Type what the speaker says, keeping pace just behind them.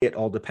it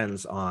all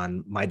depends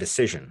on my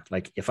decision.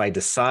 Like if I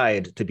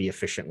decide to be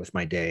efficient with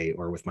my day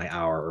or with my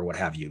hour or what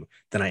have you,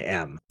 then I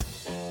am.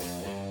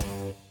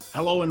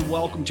 Hello and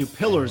welcome to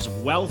Pillars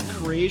of Wealth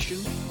Creation,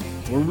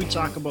 where we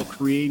talk about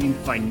creating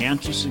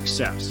financial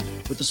success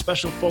with a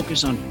special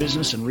focus on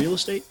business and real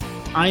estate.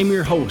 I'm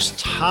your host,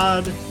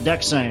 Todd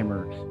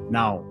Dexheimer.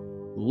 Now,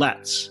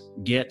 let's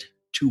get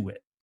to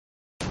it.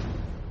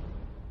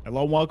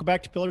 Hello and welcome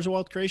back to Pillars of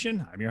Wealth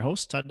Creation. I'm your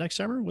host, Todd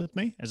Dexheimer. With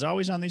me, as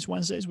always, on these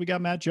Wednesdays, we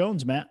got Matt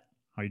Jones. Matt,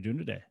 how are you doing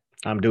today?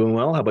 I'm doing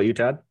well. How about you,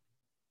 Todd?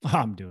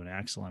 I'm doing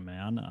excellent,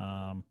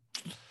 man.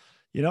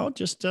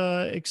 Just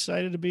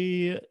excited to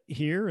be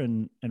here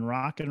and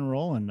rock and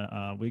roll. And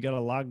we got a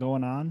lot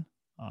going on.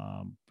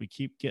 We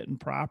keep getting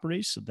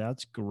properties, so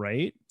that's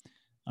great.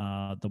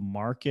 The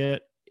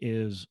market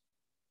is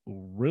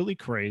really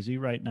crazy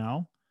right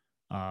now.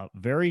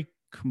 Very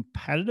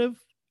competitive.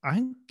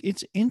 I'm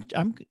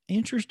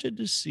interested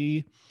to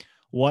see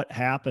what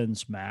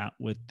happens, Matt,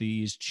 with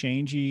these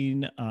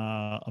changing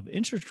of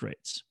interest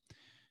rates.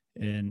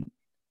 And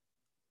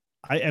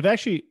I've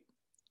actually,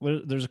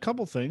 there's a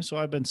couple things. So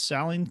I've been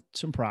selling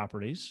some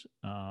properties,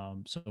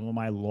 some of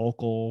my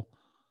local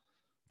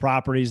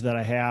properties that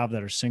I have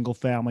that are single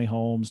family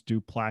homes,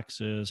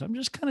 duplexes. I'm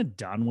just kind of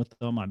done with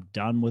them. I'm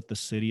done with the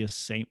city of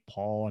St.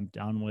 Paul. I'm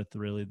done with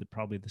really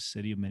probably the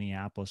city of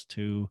Minneapolis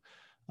too.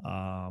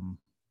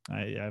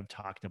 I've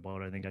talked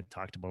about, I think I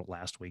talked about it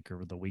last week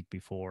or the week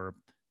before.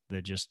 They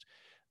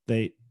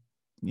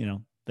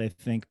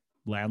think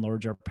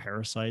landlords are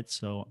parasites.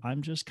 So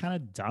I'm just kind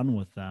of done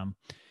with them.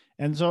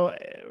 And so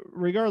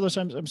regardless,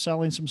 I'm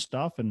selling some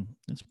stuff and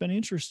it's been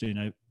interesting.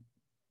 I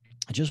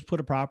just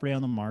put a property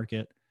on the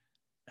market.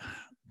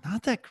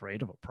 Not that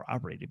great of a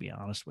property, to be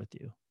honest with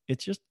you.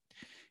 It's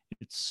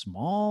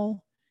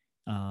small.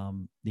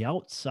 The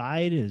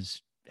outside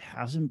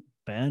hasn't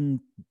been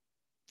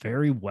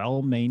very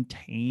well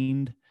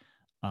maintained.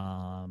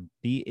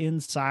 The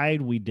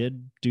inside, we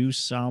did do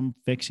some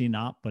fixing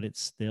up, but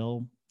it's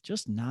still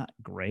just not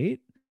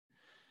great.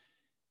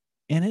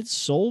 And it's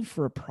sold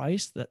for a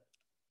price that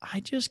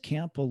I just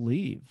can't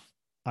believe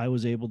I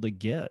was able to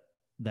get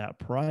that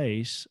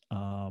price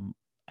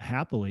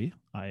happily.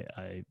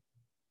 I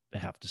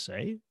have to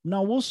say.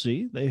 Now we'll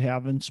see. They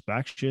have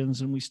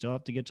inspections and we still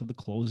have to get to the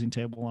closing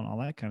table and all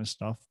that kind of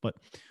stuff. But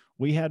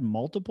we had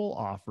multiple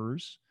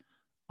offers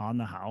on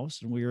the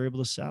house and we were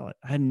able to sell it.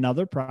 I had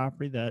another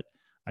property that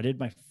I did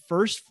my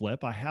first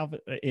flip. I have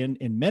in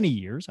many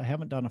years. I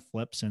haven't done a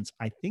flip since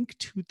I think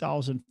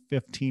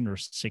 2015 or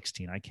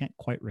 16. I can't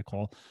quite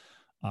recall.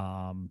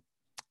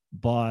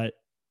 But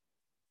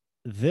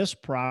this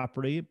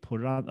property,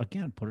 put it on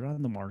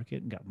the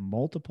market and got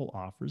multiple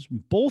offers.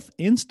 Both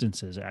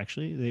instances,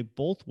 actually, they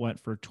both went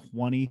for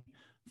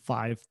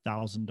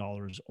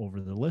 $25,000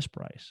 over the list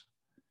price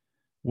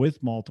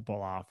with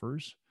multiple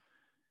offers.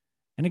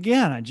 And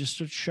again, I just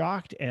was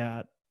shocked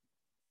at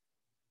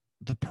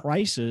the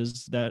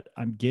prices that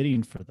I'm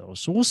getting for those.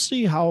 So we'll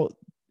see how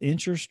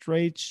interest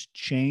rates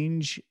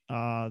change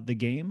the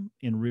game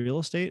in real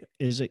estate.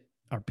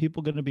 Are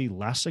people going to be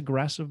less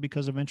aggressive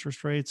because of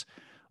interest rates?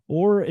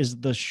 Or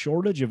is the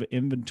shortage of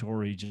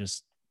inventory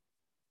just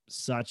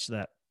such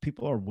that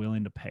people are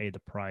willing to pay the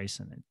price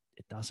and it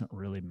doesn't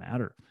really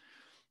matter?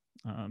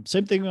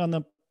 Same thing on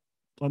the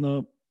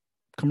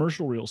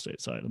commercial real estate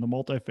side, on the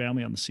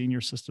multifamily, on the senior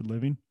assisted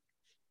living.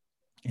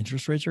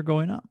 Interest rates are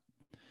going up.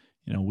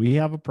 We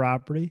have a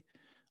property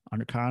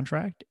under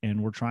contract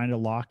and we're trying to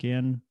lock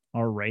in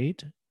our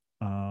rate.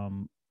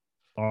 Our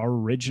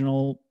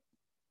original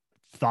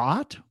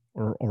thought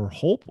or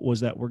hope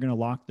was that we're going to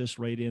lock this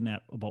rate in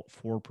at about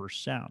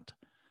 4%.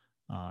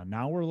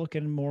 Now we're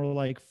looking more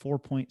like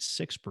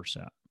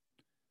 4.6%.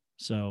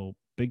 So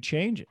big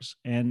changes.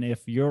 And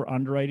if you're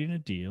underwriting a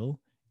deal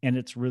and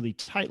it's really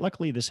tight,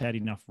 luckily this had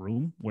enough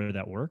room where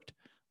that worked.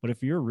 But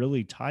if you're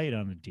really tight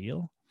on a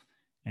deal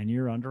and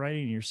you're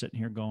underwriting and you're sitting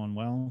here going,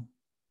 well,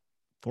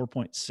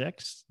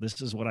 4.6,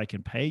 this is what I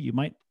can pay. You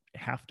might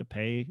have to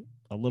pay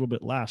a little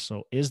bit less.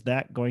 So is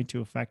that going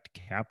to affect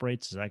cap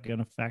rates? Is that going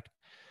to affect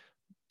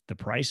the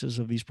prices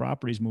of these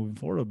properties moving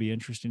forward? It'll be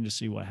interesting to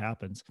see what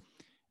happens.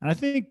 And I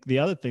think the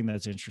other thing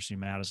that's interesting,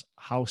 Matt, is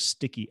how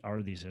sticky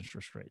are these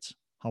interest rates?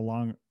 How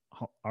long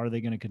are they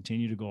going to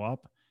continue to go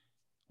up,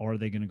 or are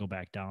they going to go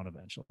back down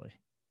eventually?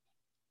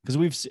 Because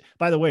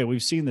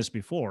we've seen this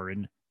before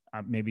in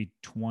maybe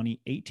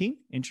 2018,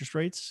 interest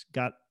rates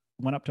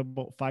went up to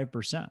about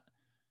 5%,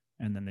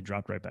 and then they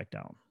dropped right back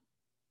down.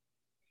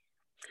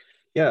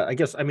 Yeah, I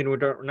guess,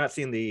 we're not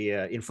seeing the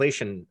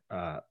inflation,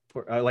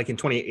 like in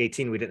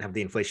 2018, we didn't have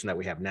the inflation that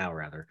we have now,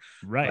 rather.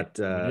 Right.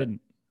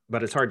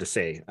 But it's hard to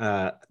say.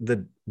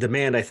 The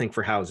demand, I think,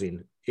 for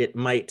housing, it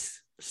might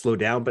slow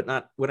down, but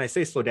not, when I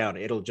say slow down,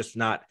 it'll just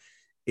not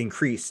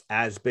increase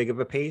as big of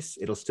a pace.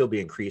 It'll still be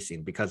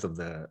increasing because of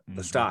the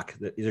stock.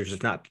 There's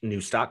just not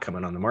new stock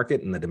coming on the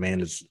market and the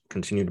demand is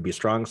continuing to be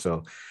strong.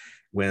 So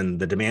when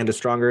the demand is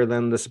stronger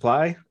than the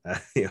supply,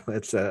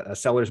 it's a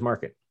seller's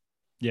market.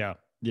 Yeah.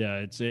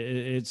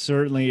 It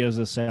certainly is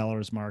a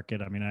seller's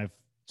market. I've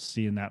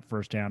seen that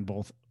firsthand,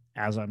 both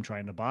as I'm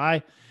trying to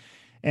buy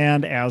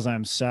and as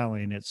I'm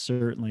selling. It's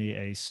certainly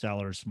a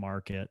seller's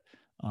market.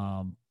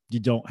 You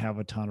don't have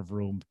a ton of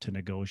room to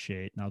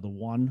negotiate. Now, the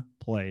one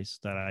place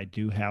that I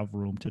do have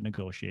room to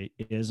negotiate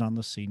is on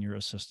the senior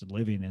assisted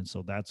living. And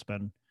so that's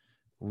been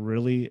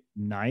really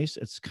nice.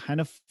 It's kind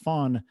of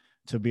fun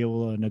to be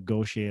able to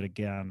negotiate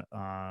again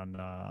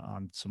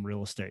on some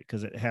real estate,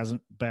 because it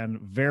hasn't been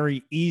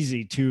very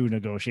easy to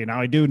negotiate. Now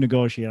I do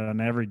negotiate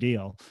on every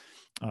deal,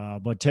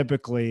 but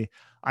typically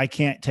I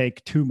can't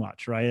take too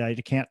much, right? I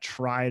can't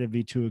try to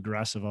be too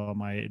aggressive on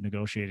my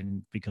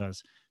negotiating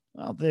because,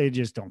 well, they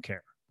just don't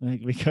care,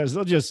 because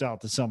they'll just sell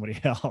it to somebody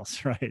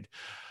else, right?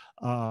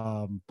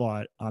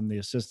 But on the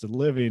assisted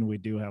living, we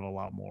do have a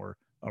lot more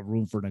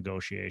room for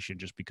negotiation,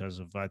 just because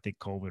of, I think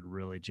COVID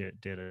really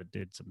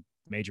did some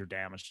major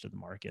damage to the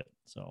market.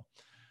 So,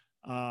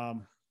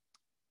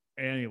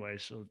 anyway,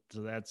 so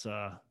that's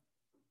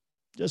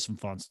just some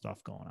fun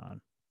stuff going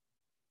on.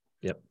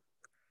 Yep.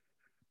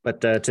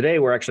 But today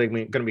we're actually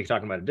going to be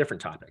talking about a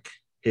different topic.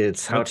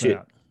 It's how What's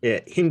to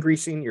that?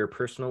 increasing your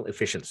personal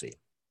efficiency.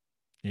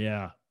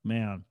 Yeah,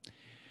 man.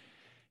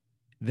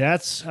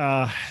 That's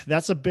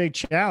a big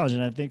challenge,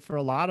 and I think for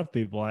a lot of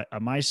people,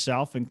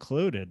 myself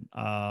included,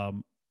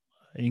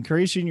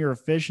 increasing your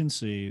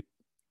efficiency.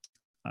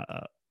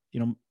 Uh, you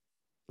know,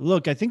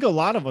 look, I think a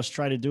lot of us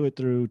try to do it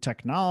through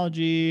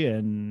technology,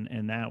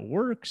 and that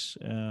works,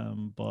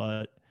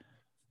 but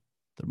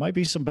there might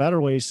be some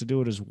better ways to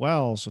do it as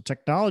well. So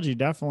technology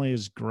definitely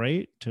is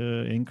great to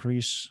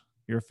increase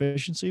your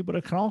efficiency, but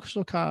it can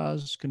also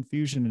cause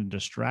confusion and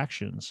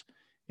distractions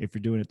if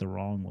you're doing it the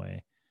wrong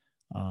way.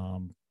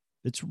 Um,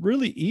 it's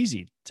really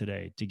easy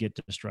today to get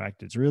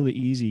distracted. It's really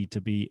easy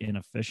to be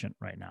inefficient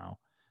right now.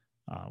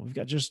 We've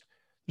got just,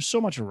 there's so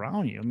much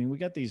around you. I mean, we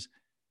got these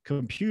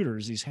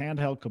computers, these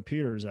handheld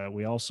computers that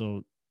we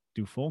also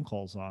do phone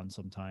calls on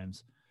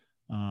sometimes.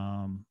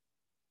 Um,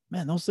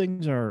 Man, those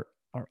things are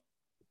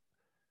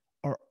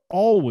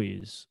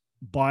always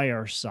by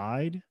our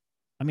side.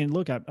 I mean,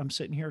 look, I'm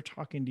sitting here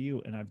talking to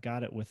you and I've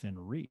got it within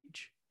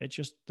reach. It's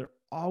just, they're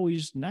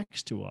always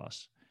next to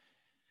us.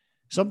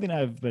 Something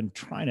I've been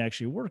trying to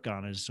actually work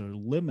on is to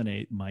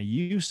eliminate my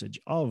usage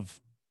of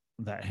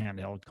that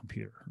handheld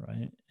computer,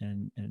 right?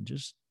 And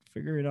just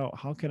figuring out,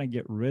 how can I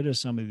get rid of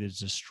some of these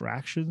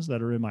distractions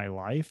that are in my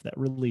life that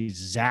really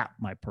zap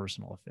my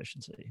personal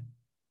efficiency.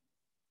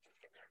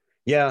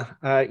 Yeah,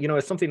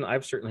 it's something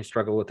I've certainly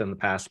struggled with in the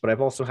past, but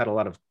I've also had a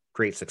lot of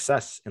great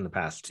success in the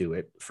past too.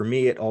 It for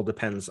me, it all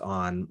depends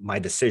on my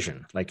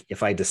decision. Like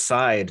if I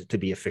decide to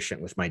be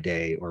efficient with my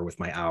day or with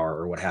my hour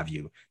or what have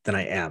you, then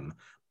I am.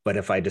 But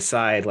if I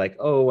decide like,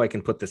 oh, I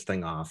can put this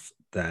thing off,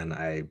 then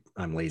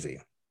I'm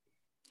lazy.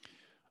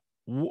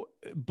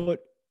 But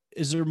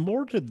is there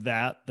more to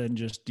that than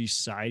just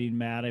deciding,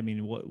 Matt? I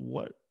mean,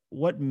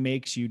 what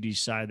makes you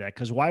decide that?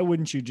 Because why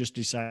wouldn't you just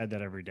decide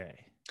that every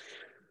day?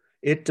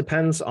 It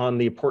depends on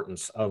the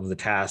importance of the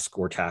task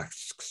or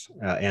tasks,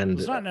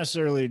 It's not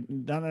necessarily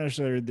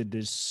the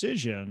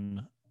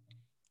decision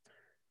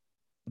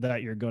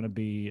that you're going to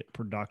be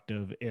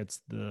productive.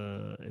 It's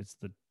the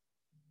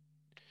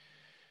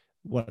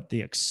what, the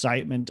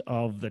excitement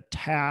of the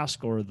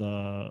task, or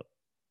the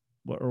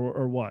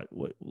or what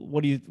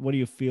do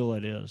you feel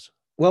it is?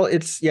 well,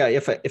 it's yeah.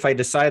 If I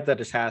decide that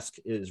a task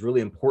is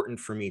really important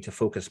for me to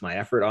focus my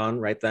effort on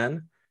right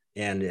then,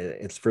 and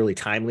it's really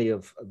timely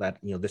of that,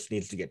 this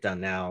needs to get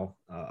done now,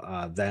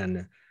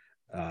 then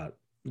uh,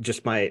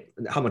 just my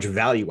how much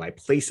value I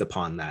place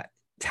upon that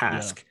Yeah.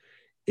 task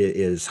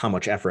is how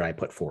much effort I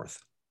put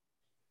forth.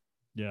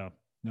 Yeah.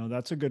 No,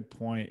 that's a good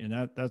point.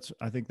 And that's,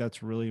 I think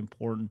that's really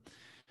important.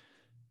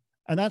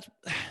 And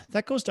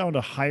that goes down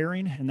to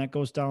hiring, and that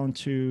goes down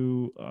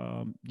to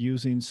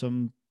using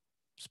some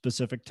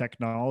specific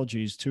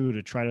technologies too,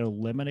 to try to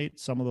eliminate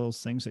some of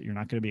those things that you're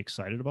not going to be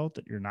excited about,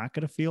 that you're not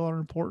going to feel are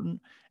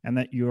important, and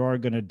that you are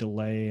going to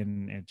delay,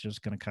 and it's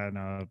just going to kind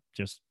of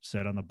just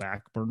sit on the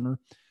back burner.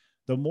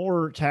 The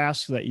more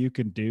tasks that you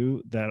can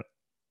do that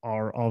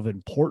are of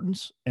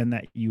importance and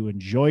that you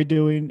enjoy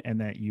doing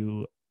and that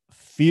you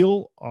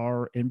feel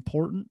are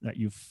important, that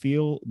you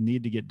feel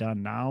need to get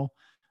done now,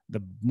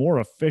 the more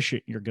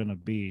efficient you're going to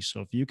be. So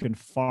if you can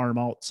farm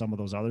out some of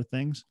those other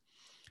things,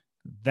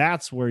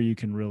 that's where you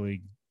can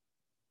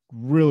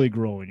really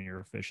grow in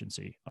your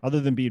efficiency, other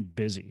than being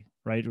busy,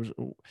 right?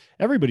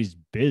 Everybody's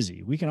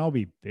busy. We can all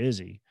be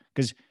busy,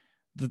 because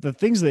the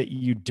things that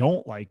you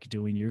don't like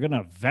doing, you're going to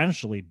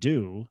eventually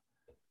do.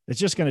 It's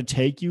just going to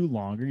take you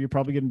longer. You're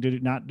probably going to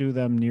not do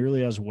them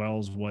nearly as well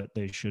as what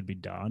they should be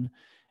done.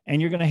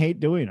 And you're going to hate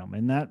doing them.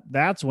 And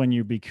that's when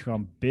you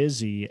become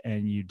busy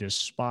and you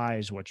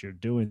despise what you're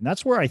doing.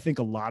 That's where I think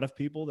a lot of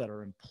people that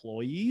are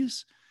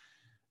employees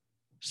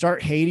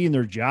start hating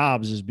their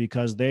jobs, is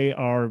because they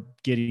are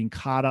getting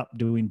caught up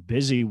doing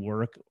busy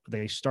work.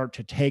 They start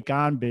to take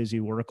on busy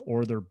work,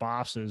 or their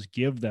bosses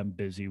give them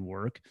busy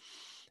work.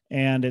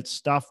 And it's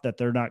stuff that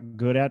they're not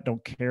good at,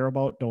 don't care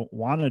about, don't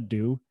want to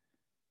do.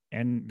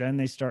 And then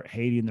they start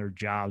hating their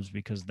jobs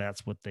because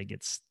that's what they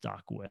get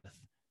stuck with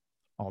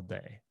all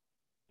day.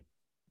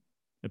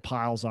 It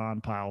piles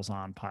on, piles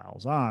on,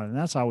 piles on. And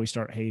that's how we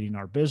start hating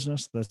our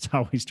business. That's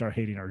how we start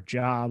hating our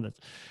job.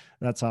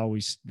 That's how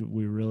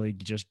we really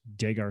just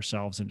dig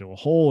ourselves into a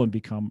hole and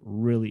become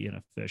really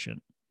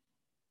inefficient.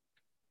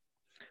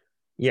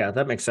 Yeah,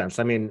 that makes sense.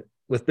 I mean,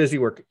 with busy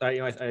work,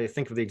 I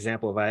think of the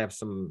example of I have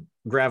some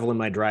gravel in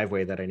my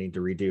driveway that I need to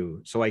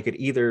redo. So I could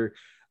either,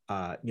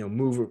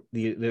 move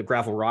the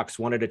gravel rocks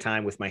one at a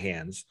time with my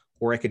hands,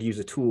 or I could use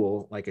a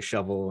tool like a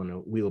shovel and a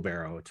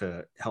wheelbarrow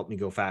to help me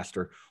go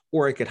faster,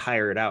 or I could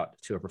hire it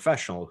out to a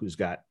professional who's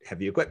got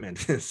heavy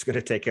equipment. It's going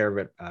to take care of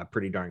it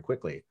pretty darn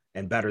quickly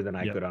and better than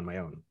I Yep. could on my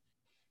own.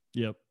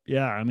 Yep.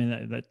 Yeah. I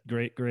mean, that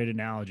great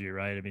analogy,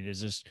 right? I mean,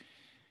 is this,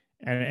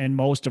 and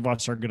most of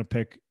us are going to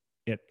pick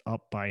it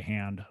up by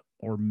hand,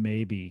 or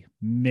maybe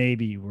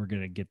we're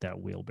going to get that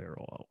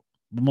wheelbarrow out.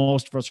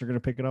 Most of us are going to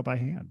pick it up by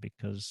hand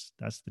because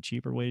that's the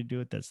cheaper way to do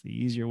it. That's the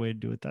easier way to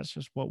do it. That's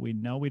just what we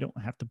know. We don't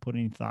have to put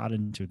any thought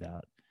into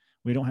that.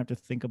 We don't have to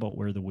think about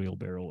where the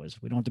wheelbarrow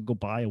is. We don't have to go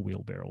buy a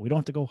wheelbarrow. We don't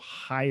have to go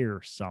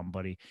hire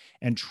somebody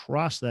and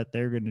trust that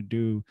they're going to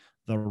do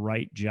the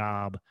right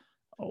job.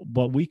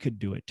 But we could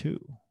do it too,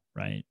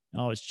 right?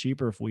 Oh, it's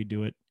cheaper if we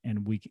do it,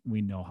 and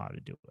we know how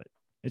to do it.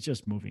 It's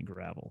just moving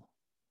gravel.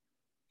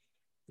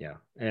 Yeah,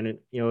 and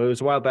it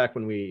was a while back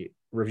when we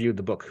reviewed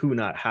the book Who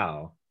Not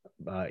How,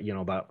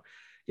 about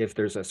if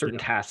there's a certain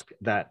Yeah. task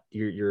that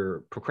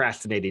you're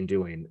procrastinating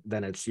doing,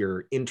 then it's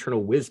your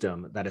internal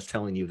wisdom that is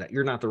telling you that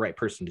you're not the right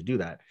person to do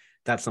that.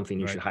 That's something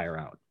you should Right. hire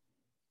out.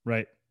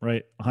 Right.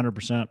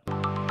 100%.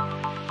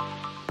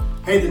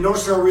 Hey, the North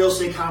Star Real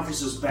Estate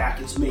Conference is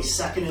back. It's May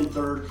 2nd and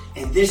 3rd,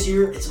 and this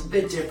year it's a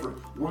bit different.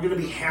 We're going to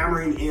be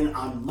hammering in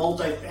on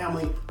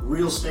multifamily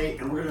real estate,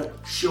 and we're going to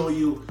show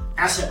you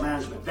asset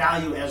management,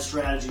 value add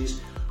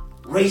strategies,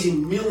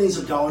 raising millions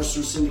of dollars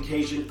through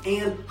syndication,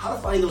 and how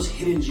to find those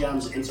hidden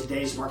gems in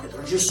today's market that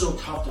are just so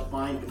tough to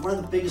find. And one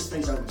of the biggest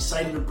things I'm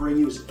excited to bring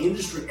you is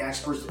industry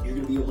experts that you're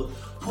going to be able to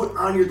put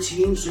on your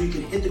team so you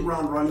can hit the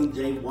ground running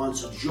day one.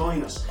 So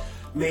join us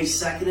May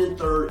 2nd and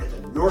 3rd at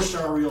the North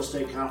Star Real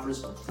Estate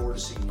Conference. Look forward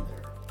to seeing you there.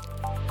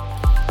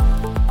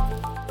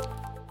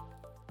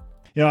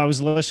 I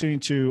was listening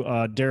to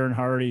Darren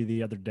Hardy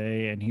the other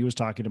day, and he was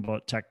talking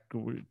about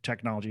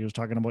technology. He was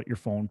talking about your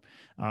phone,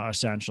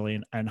 essentially,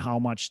 and how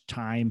much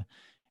time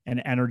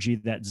and energy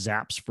that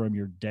zaps from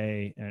your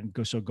day. And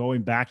so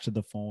going back to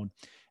the phone,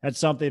 that's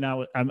something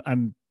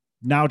I'm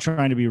now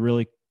trying to be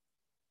really,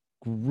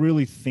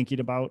 really thinking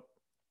about.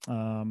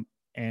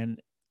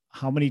 And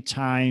how many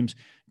times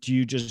do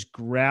you just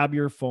grab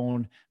your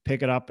phone,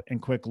 pick it up,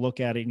 and quick look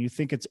at it, and you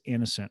think it's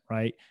innocent,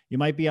 right? You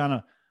might be on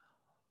a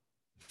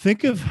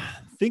think of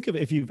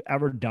if you've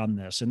ever done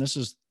this, and this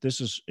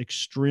is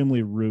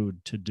extremely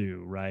rude to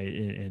do, right?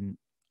 And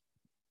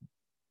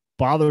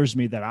bothers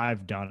me that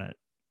I've done it.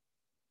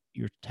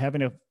 You're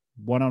having a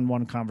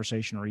one-on-one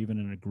conversation or even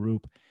in a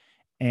group,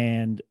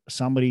 and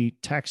somebody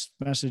text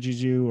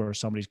messages you or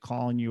somebody's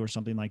calling you or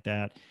something like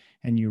that,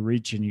 and you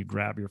reach and you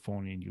grab your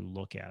phone and you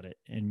look at it,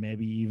 and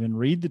maybe even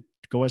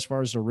go as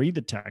far as to read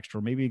the text,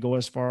 or maybe go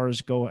as far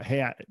as go,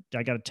 hey, I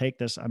got to take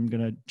this. I'm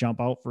going to jump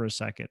out for a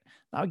second.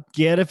 I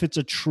get if it's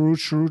a true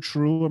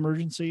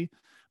emergency,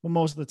 but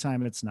most of the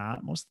time it's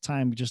not. Most of the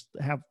time,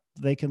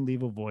 they can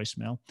leave a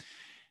voicemail.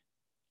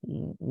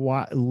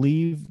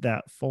 Leave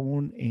that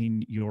phone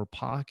in your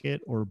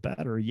pocket, or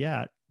better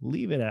yet,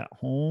 leave it at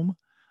home,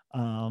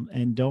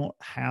 and don't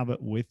have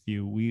it with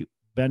you. We've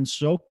been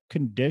so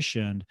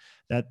conditioned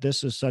that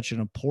this is such an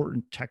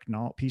important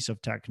piece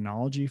of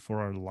technology for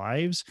our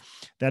lives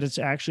that it's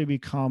actually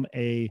become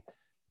a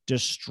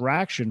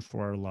distraction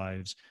for our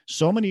lives.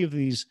 So many of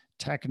these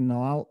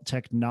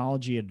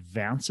technology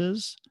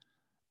advances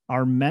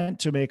are meant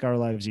to make our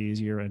lives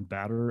easier and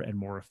better and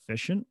more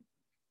efficient.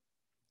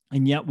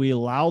 And yet we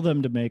allow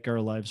them to make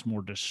our lives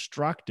more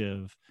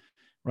destructive,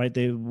 right?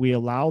 We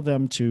allow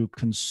them to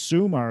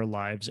consume our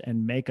lives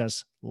and make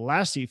us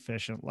less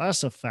efficient,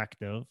 less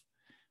effective.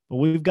 But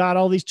we've got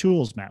all these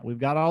tools, Matt. We've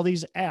got all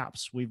these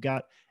apps. We've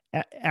got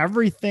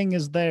everything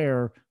is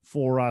there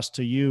for us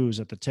to use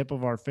at the tip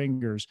of our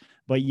fingers.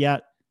 But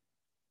yet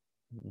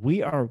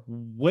we are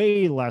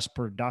way less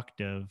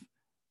productive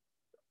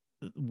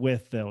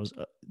with those.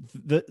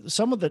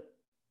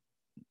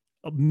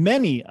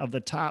 Many of the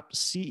top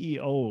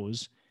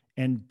CEOs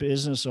and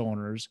business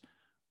owners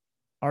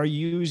are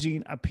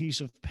using a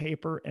piece of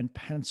paper and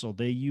pencil.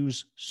 They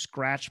use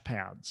scratch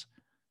pads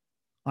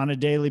on a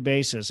daily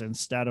basis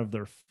instead of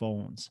their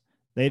phones.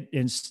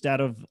 Instead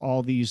of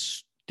all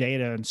these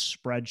data and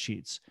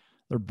spreadsheets,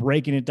 they're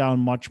breaking it down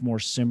much more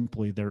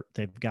simply.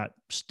 They've got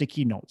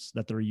sticky notes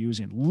that they're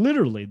using.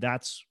 Literally,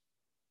 that's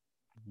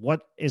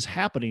what is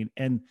happening.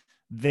 And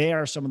they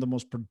are some of the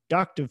most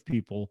productive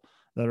people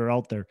that are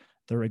out there.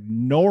 They're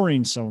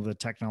ignoring some of the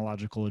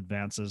technological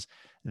advances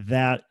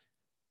that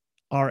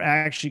are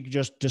actually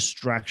just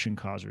distraction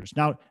causers.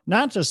 Now,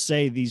 not to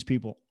say these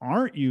people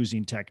aren't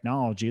using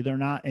technology. They're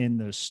not in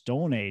the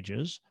Stone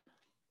Ages,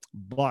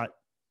 but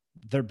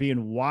they're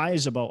being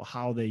wise about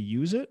how they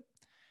use it.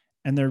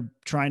 And they're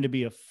trying to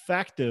be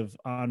effective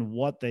on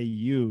what they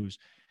use.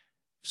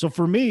 So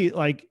for me,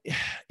 like,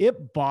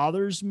 it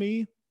bothers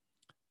me,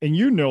 and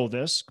you know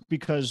this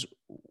because,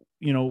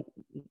 you know,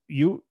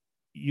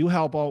 you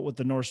help out with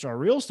the North Star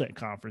Real Estate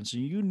Conference,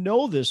 and you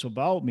know this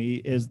about me,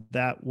 is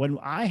that when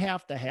I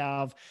have to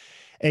have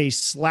a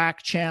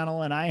Slack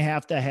channel and I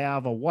have to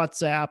have a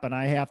WhatsApp and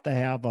I have to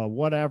have a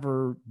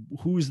whatever,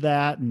 who's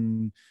that,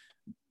 and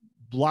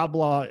blah,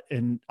 blah,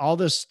 and all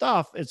this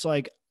stuff, it's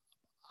like,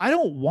 I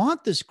don't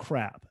want this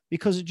crap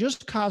because it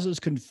just causes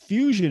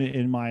confusion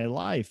in my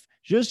life.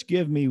 Just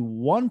give me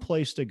one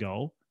place to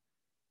go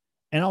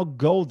and I'll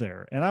go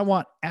there. And I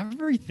want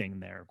everything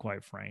there,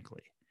 quite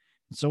frankly.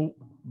 So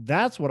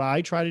that's what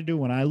I try to do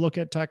when I look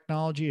at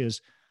technology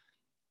is,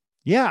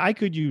 yeah, I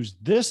could use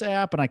this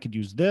app and I could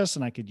use this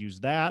and I could use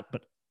that,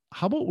 but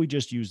how about we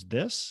just use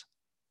this?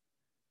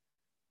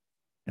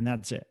 And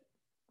that's it,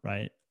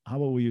 right? How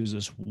about we use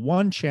this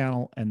one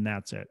channel and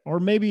that's it?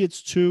 Or maybe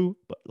it's two,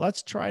 but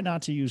let's try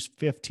not to use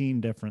 15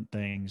 different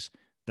things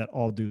that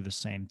all do the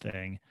same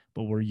thing,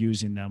 but we're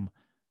using them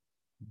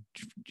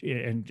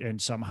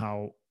and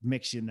somehow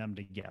mixing them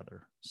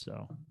together.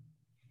 So.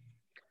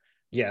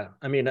 Yeah.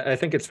 I mean, I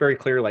think it's very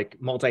clear, like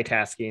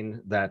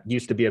multitasking that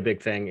used to be a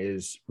big thing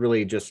is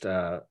really just,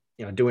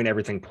 doing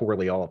everything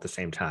poorly all at the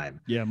same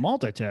time. Yeah.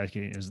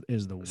 Multitasking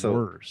is the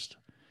worst.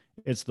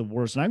 It's the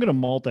worst. And I'm going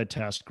to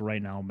multitask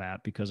right now,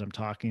 Matt, because I'm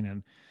talking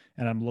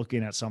and I'm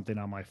looking at something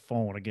on my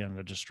phone, again,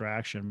 a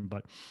distraction,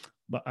 but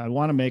I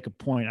want to make a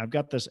point. I've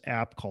got this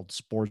app called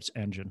Sports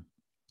Engine,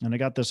 and I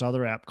got this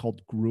other app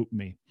called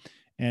GroupMe.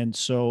 And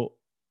so,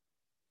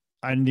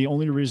 and the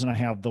only reason I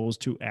have those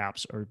two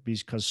apps are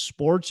because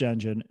Sports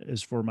Engine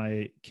is for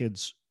my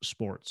kids'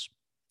 sports.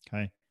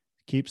 Okay.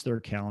 Keeps their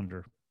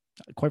calendar.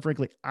 Quite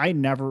frankly, I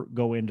never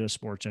go into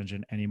Sports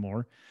Engine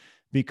anymore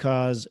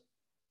because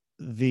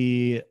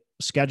the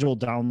schedule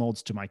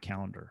downloads to my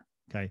calendar.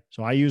 Okay.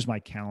 So I use my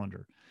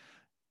calendar.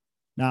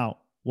 Now,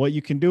 what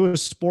you can do with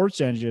Sports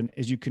Engine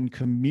is you can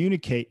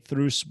communicate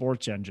through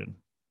Sports Engine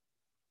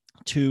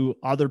to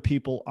other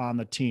people on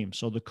the team.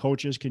 So the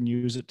coaches can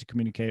use it to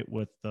communicate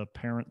with the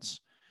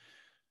parents.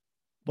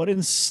 But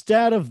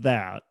instead of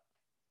that,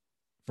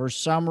 for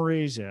some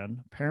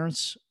reason,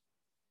 parents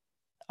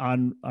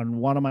on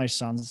one of my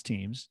son's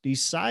teams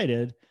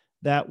decided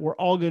that we're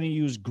all going to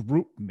use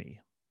GroupMe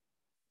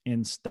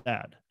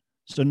instead.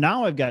 So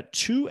now I've got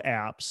two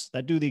apps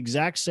that do the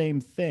exact same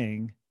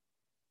thing,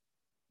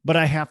 but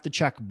I have to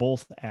check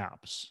both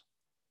apps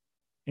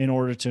in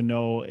order to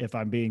know if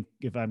I'm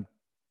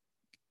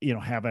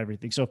have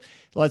everything. So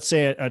let's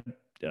say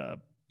a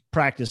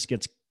practice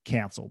gets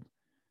canceled.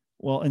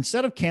 Well,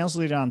 instead of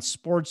canceling it on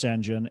Sports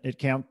Engine,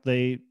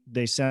 they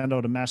send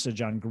out a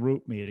message on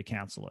GroupMe to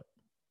cancel it.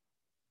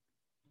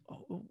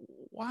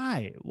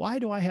 Why? Why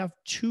do I have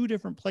two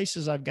different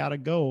places I've got to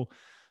go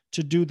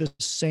to do the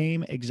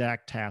same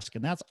exact task?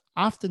 And that's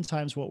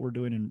oftentimes what we're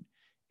doing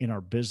in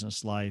our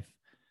business life,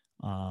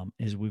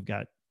 is we've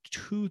got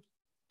 2,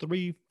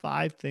 3,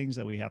 5 things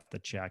that we have to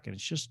check. And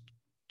it's just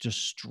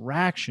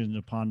distraction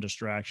upon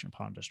distraction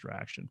upon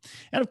distraction.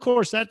 And of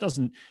course, that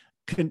doesn't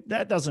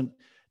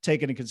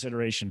take into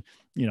consideration,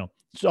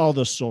 all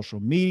the social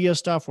media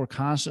stuff. We're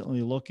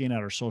constantly looking at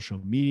our social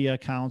media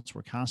accounts.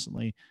 We're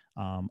constantly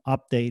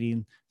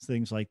updating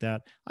things like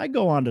that. I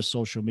go onto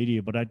social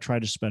media, but I try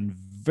to spend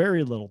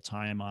very little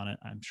time on it.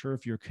 I'm sure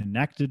if you're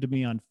connected to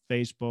me on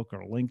Facebook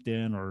or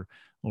LinkedIn or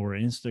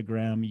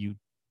Instagram,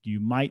 you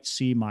might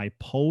see my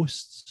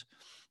posts,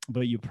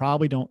 but you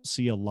probably don't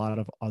see a lot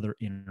of other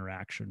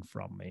interaction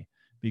from me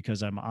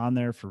because I'm on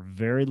there for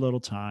very little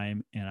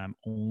time and I'm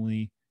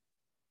only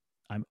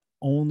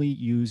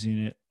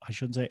using it. I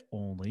shouldn't say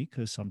only,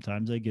 because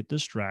sometimes I get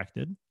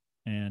distracted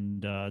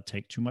and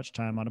take too much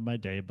time out of my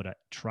day, but I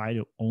try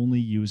to only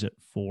use it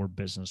for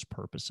business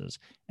purposes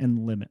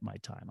and limit my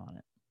time on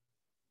it.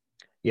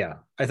 Yeah,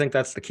 I think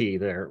that's the key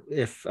there.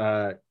 If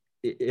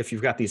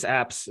you've got these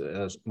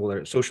apps, whether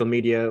it's social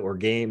media or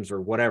games or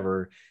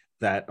whatever,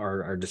 that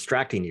are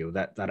distracting you,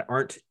 that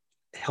aren't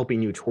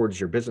helping you towards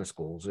your business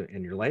goals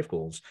and your life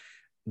goals,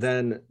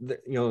 then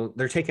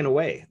they're taken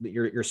away.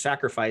 You're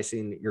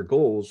sacrificing your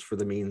goals for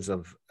the means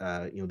of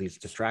these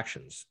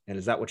distractions. And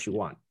is that what you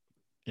want?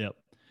 Yep.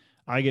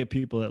 I get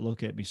people that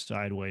look at me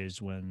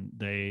sideways when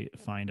they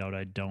find out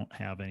I don't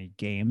have any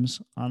games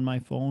on my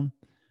phone.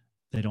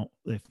 They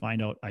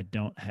find out I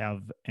don't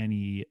have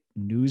any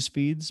news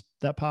feeds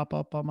that pop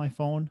up on my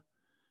phone.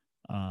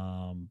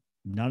 None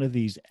of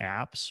these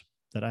apps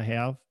that I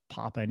have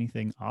pop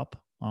anything up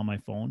on my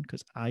phone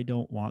because I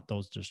don't want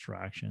those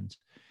distractions.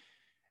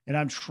 And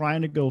I'm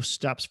trying to go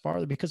steps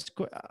farther because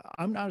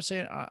I'm not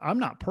saying I'm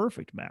not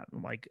perfect, Matt.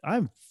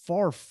 I'm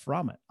far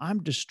from it.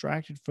 I'm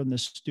distracted from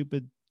this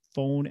stupid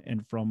phone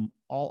and from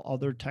all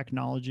other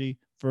technology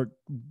for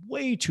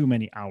way too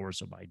many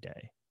hours of my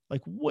day,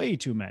 way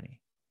too many.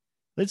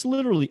 It's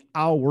literally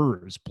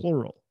hours,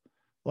 plural.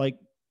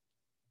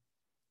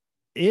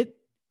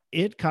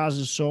 It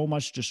causes so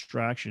much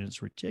distraction.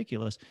 It's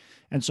ridiculous.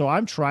 And so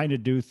I'm trying to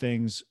do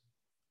things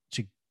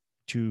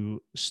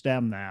to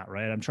stem that,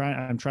 right? I'm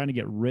trying to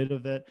get rid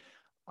of it.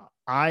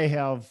 I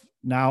have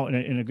now,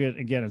 and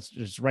again,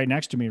 it's right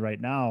next to me right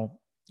now.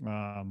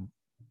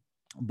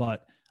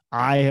 But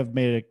I have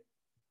made a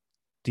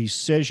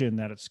decision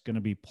that it's going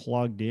to be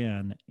plugged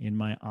in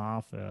my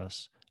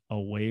office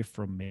away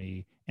from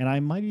me. And I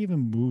might even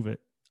move it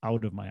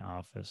out of my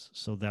office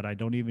so that I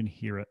don't even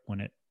hear it when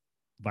it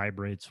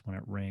vibrates, when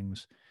it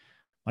rings.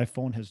 My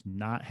phone has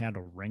not had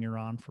a ringer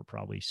on for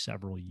probably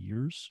several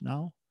years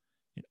now.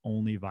 It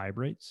only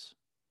vibrates.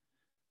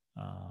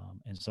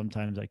 And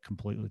sometimes I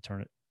completely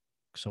turn it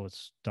so it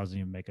doesn't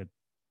even make a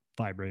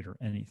vibrate or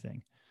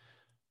anything.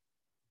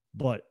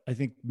 But I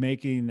think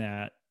making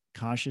that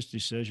conscious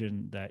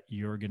decision that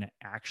you're going to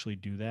actually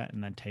do that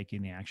and then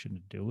taking the action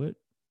to do it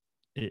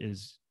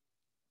is,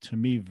 to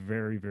me,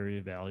 very, very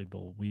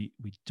valuable. We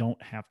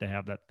don't have to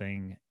have that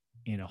thing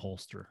in a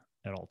holster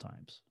at all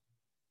times.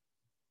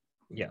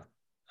 Yeah.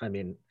 I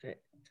mean,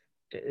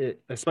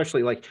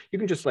 especially like you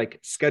can just like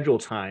schedule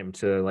time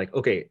to like,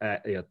 okay,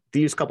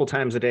 these couple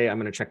times a day, I'm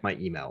going to check my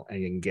email and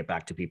you can get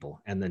back to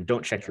people, and then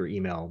don't check your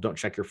email, don't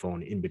check your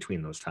phone in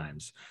between those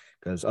times.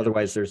 Because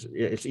otherwise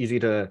it's easy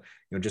to,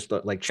 just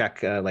like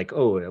check like,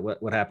 oh,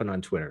 what happened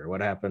on Twitter?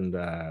 What happened,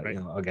 right.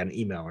 Again,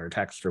 email or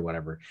text or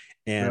whatever.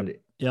 And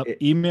yep.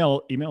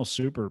 Email is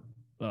super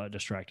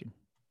distracting.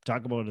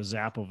 Talk about a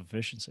zap of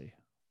efficiency.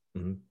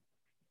 Mm-hmm.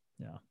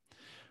 Yeah.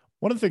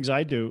 One of the things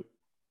I do,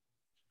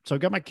 so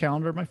I've got my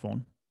calendar on my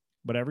phone,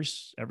 but every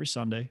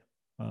Sunday,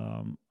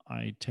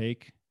 I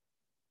take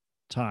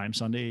time,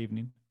 Sunday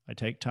evening, I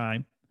take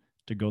time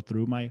to go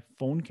through my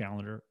phone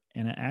calendar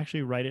and I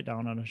actually write it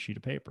down on a sheet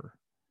of paper.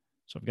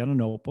 So I've got a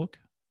notebook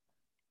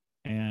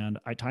and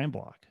I time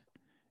block.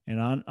 And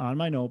on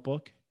my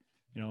notebook,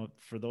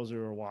 for those who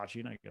are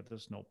watching, I got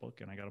this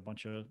notebook and I got a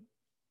bunch of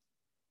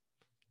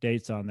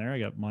dates on there. I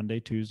got Monday,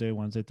 Tuesday,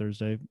 Wednesday,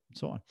 Thursday,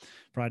 so on,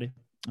 Friday.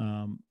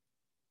 And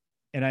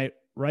I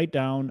write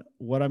down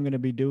what I'm going to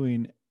be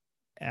doing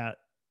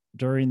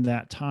during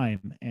that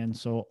time. And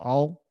so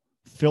I'll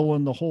fill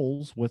in the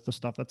holes with the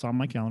stuff that's on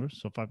my calendar.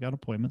 So if I've got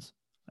appointments,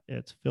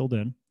 it's filled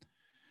in.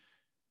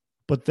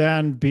 But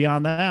then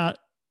beyond that,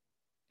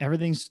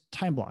 everything's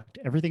time blocked.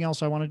 Everything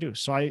else I want to do.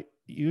 So I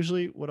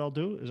usually, what I'll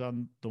do is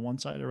on the one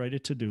side, I write a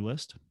to-do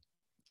list.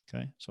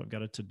 Okay. So I've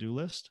got a to-do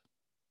list.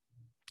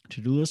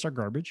 To-do lists are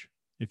garbage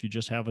if you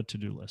just have a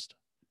to-do list.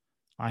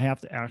 I have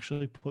to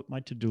actually put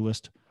my to-do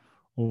list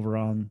over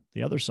on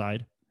the other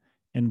side.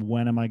 And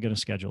when am I going to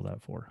schedule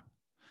that for?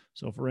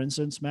 So for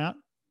instance, Matt,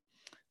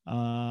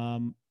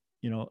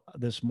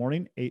 this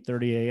morning,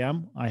 8:30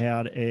 a.m., I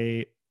had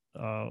a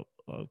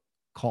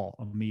call,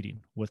 a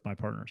meeting with my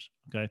partners.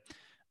 Okay.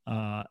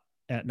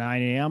 At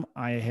 9 a.m.,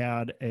 I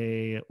had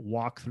a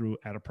walkthrough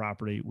at a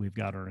property we've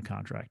got under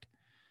contract.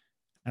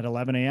 At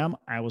 11 a.m.,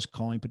 I was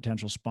calling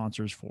potential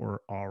sponsors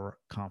for our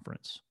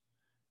conference.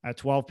 At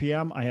 12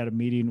 p.m., I had a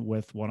meeting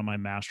with one of my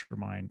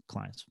mastermind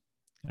clients.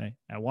 Okay.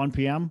 At 1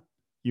 p.m.,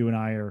 you and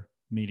I are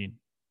meeting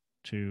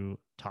to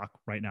talk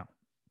right now.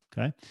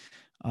 Okay.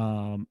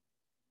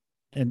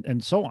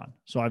 And so on.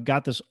 So I've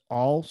got this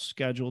all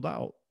scheduled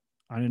out.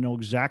 I know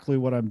exactly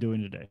what I'm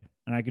doing today,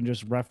 and I can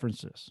just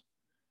reference this.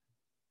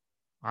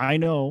 I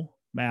know,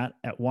 Matt,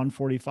 at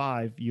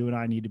 1:45, you and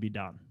I need to be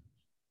done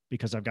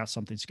because I've got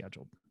something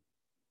scheduled.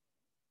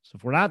 So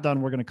if we're not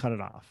done, we're going to cut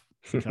it off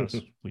because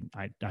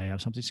I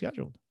have something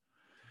scheduled.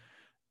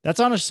 That's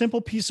on a simple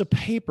piece of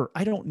paper.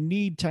 I don't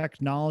need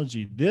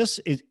technology. This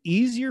is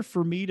easier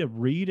for me to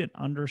read and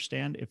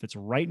understand if it's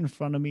right in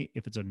front of me.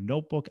 If it's a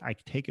notebook, I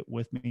can take it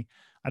with me.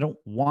 I don't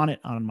want it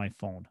on my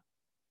phone.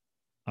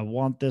 I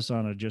want this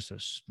on just a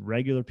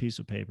regular piece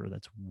of paper.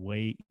 That's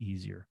way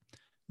easier.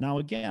 Now,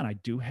 again, I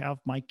do have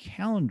my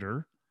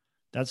calendar.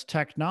 That's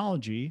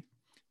technology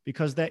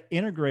because that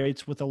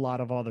integrates with a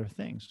lot of other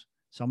things.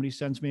 Somebody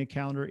sends me a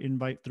calendar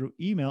invite through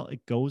email.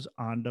 It goes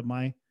onto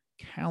my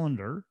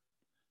calendar,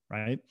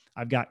 right?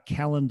 I've got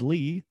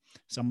Calendly.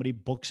 Somebody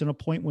books an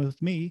appointment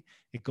with me.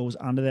 It goes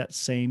onto that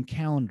same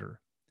calendar.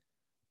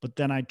 But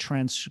then I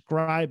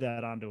transcribe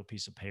that onto a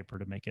piece of paper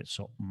to make it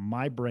so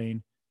my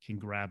brain can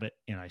grab it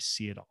and I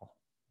see it all.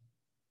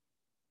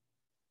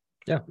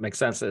 Yeah, makes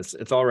sense.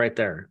 It's all right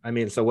there. I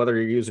mean, so whether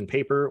you're using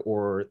paper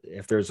or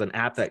if there's an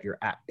app that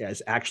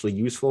is actually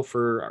useful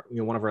for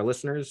one of our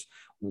listeners,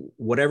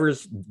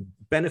 whatever's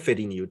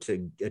benefiting you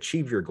to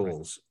achieve your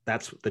goals,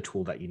 that's the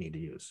tool that you need to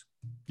use.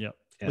 Yep.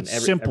 And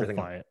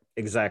simplify it.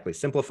 Exactly.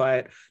 Simplify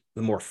it.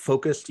 The more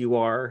focused you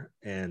are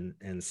and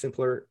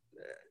simpler,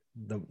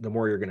 the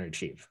more you're going to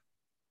achieve.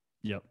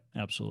 Yep.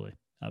 Absolutely.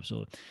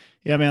 Absolutely.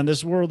 Yeah, man,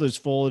 this world is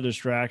full of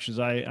distractions.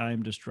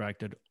 I'm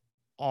distracted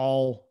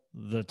all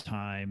the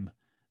time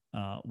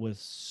with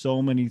so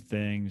many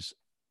things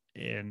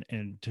and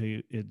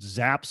it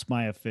zaps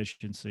my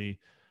efficiency.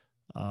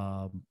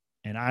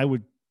 And I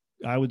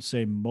would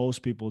say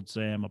most people would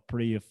say I'm a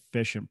pretty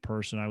efficient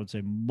person. I would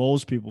say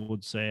most people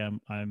would say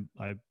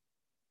I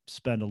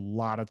spend a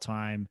lot of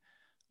time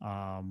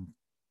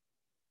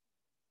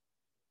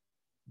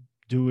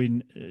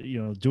doing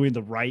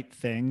the right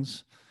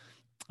things.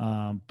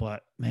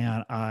 But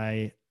man,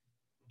 I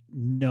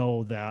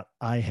know that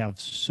I have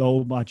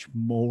so much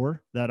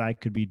more that I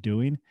could be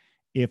doing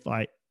if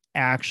I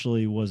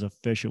actually was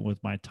efficient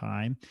with my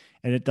time.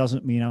 And it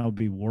doesn't mean I would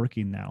be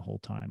working that whole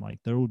time. Like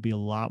there would be a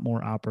lot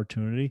more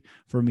opportunity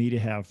for me to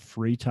have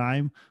free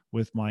time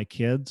with my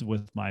kids,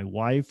 with my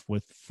wife,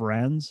 with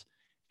friends,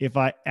 if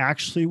I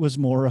actually was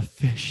more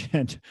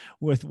efficient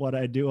with what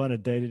I do on a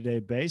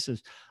day-to-day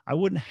basis. I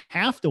wouldn't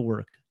have to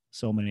work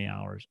so many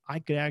hours. I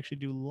could actually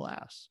do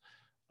less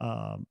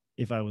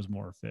if I was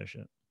more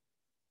efficient.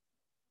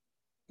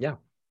 Yeah,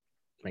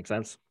 makes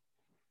sense.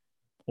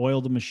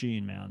 Oil the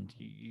machine, man.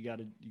 You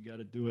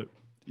gotta do it,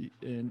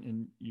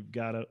 and you've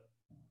got to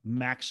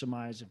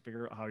maximize and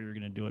figure out how you're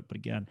going to do it. But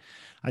again,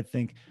 I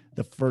think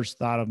the first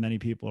thought of many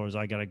people is,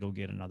 I got to go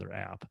get another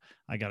app.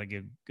 I got to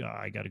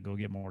go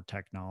get more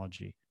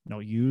technology. No,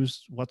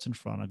 use what's in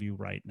front of you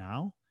right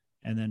now,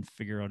 and then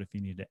figure out if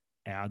you need to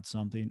add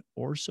something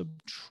or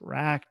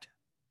subtract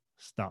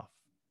stuff,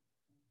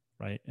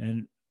 right?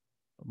 And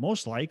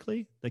most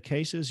likely the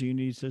case is you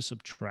need to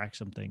subtract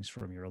some things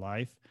from your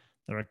life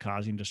that are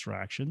causing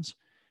distractions.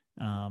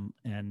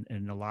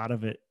 And a lot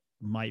of it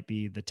might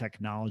be the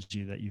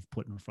technology that you've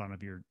put in front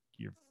of your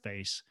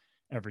face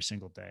every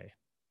single day.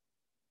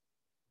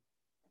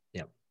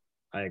 Yep,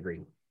 I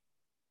agree.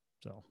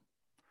 So,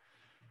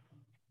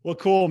 well,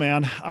 cool,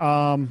 man.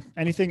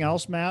 Anything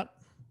else, Matt?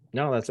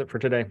 No, that's it for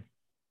today.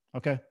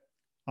 Okay,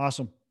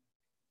 awesome.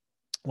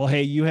 Well,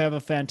 hey, you have a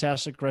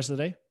fantastic rest of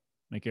the day.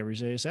 Make every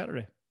day a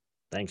Saturday.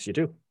 Thanks, you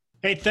too.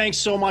 Hey, thanks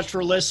so much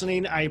for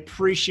listening. I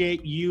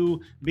appreciate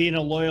you being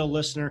a loyal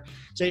listener.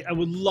 I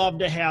would love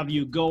to have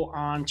you go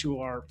on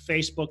to our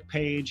Facebook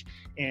page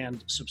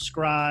and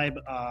subscribe,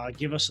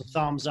 give us a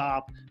thumbs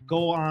up,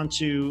 go on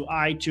to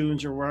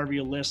iTunes or wherever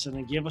you listen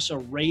and give us a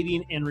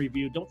rating and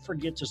review. Don't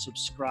forget to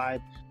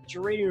subscribe.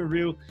 Your rating and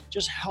review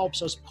just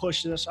helps us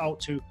push this out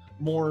to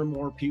more and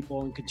more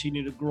people and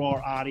continue to grow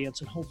our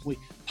audience and hopefully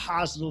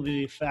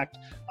positively affect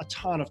a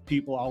ton of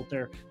people out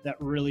there that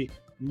really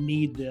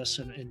need this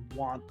and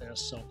want this.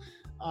 So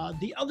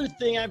the other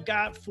thing I've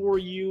got for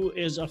you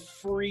is a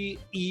free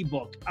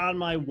ebook on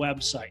my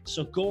website.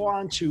 So go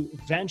on to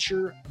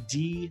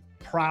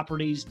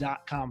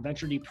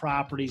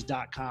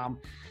venturedproperties.com,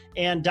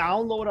 and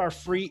download our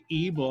free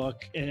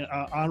ebook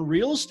on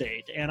real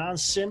estate and on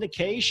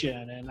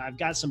syndication. And I've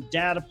got some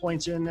data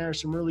points in there,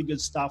 some really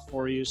good stuff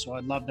for you. So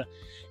I'd love to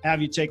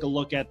have you take a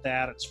look at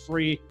that. It's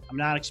free. I'm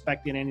not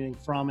expecting anything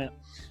from it.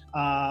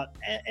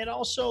 And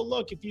also,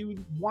 look, if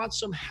you want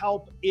some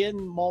help in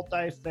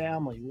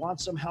multifamily,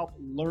 want some help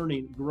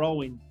learning,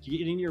 growing,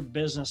 getting your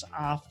business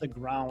off the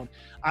ground,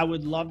 I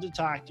would love to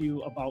talk to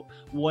you about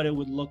what it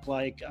would look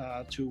like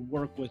to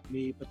work with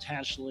me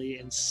potentially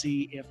and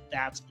see if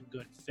that's a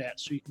good fit.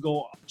 So you can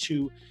go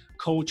to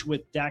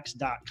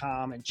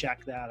coachwithdex.com and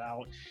check that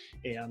out,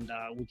 and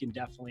we can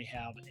definitely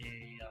have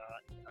a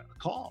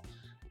call.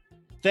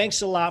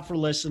 Thanks a lot for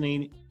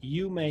listening.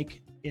 You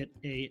make it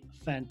a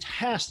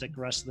fantastic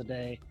rest of the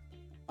day.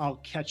 I'll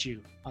catch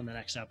you on the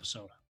next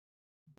episode.